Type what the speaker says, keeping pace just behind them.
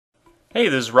Hey,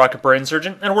 this is Rocket Brain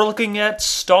Surgeon, and we're looking at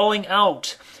stalling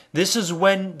out. This is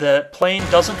when the plane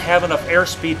doesn't have enough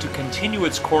airspeed to continue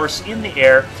its course in the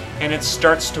air, and it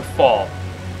starts to fall.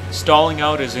 Stalling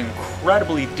out is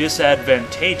incredibly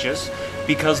disadvantageous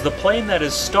because the plane that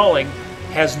is stalling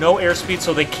has no airspeed,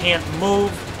 so they can't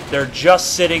move. They're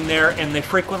just sitting there, and they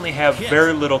frequently have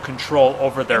very little control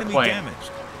over their plane.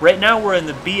 Right now we're in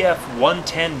the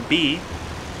BF-110B,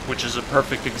 which is a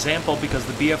perfect example because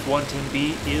the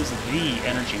BF-110B is the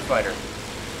energy fighter.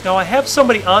 Now I have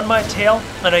somebody on my tail,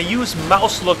 and I use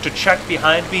mouse look to check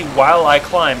behind me while I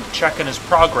climb, checking his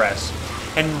progress.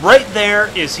 And right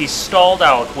there is he stalled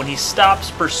out. When he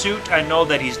stops pursuit, I know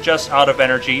that he's just out of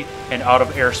energy and out of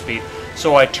airspeed.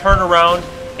 So I turn around,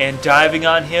 and diving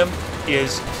on him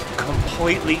is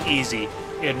completely easy.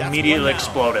 It immediately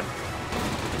exploded.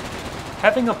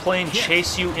 Having a plane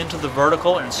chase you into the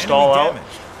vertical and stall out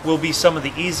will be some of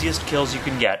the easiest kills you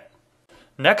can get.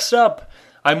 Next up,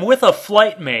 I'm with a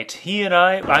flight mate. He and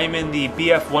I'm in the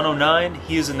BF-109,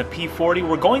 he is in the P-40.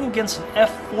 We're going against an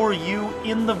F-4U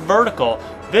in the vertical.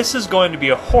 This is going to be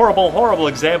a horrible, horrible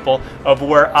example of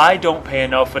where I don't pay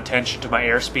enough attention to my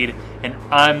airspeed and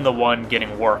I'm the one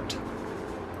getting worked.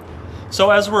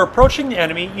 So as we're approaching the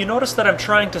enemy, you notice that I'm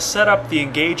trying to set up the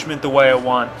engagement the way I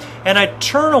want. And I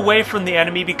turn away from the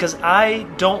enemy because I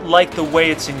don't like the way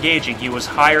it's engaging. He was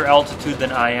higher altitude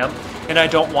than I am, and I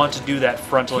don't want to do that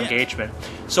frontal engagement.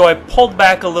 So I pulled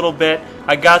back a little bit,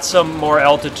 I got some more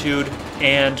altitude,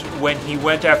 and when he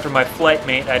went after my flight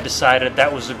mate, I decided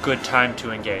that was a good time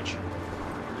to engage.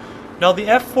 Now the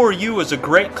F-4U is a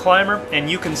great climber,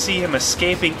 and you can see him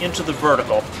escaping into the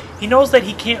vertical. He knows that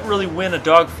he can't really win a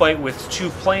dogfight with two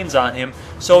planes on him,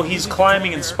 so he's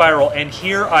climbing in spiral, and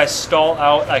here I stall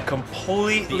out. I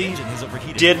completely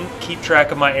didn't keep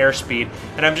track of my airspeed,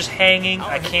 and I'm just hanging,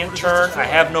 I can't turn, I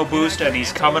have no boost, and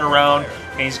he's coming around,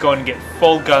 and he's going to get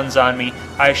full guns on me.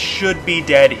 I should be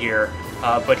dead here,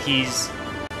 but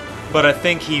I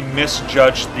think he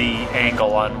misjudged the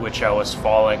angle on which I was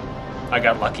falling. I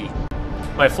got lucky.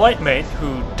 My flight mate,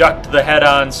 who ducked the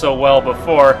head-on so well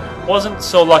before, wasn't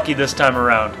so lucky this time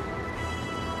around.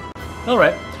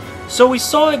 Alright, so we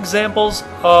saw examples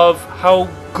of how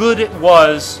good it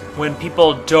was when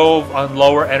people dove on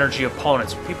lower energy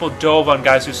opponents. People dove on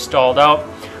guys who stalled out.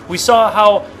 We saw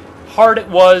how hard it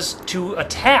was to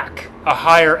attack a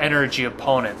higher energy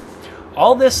opponent.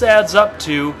 All this adds up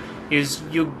to is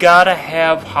you gotta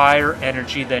have higher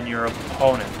energy than your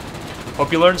opponent.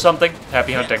 Hope you learned something.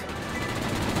 Happy hunting.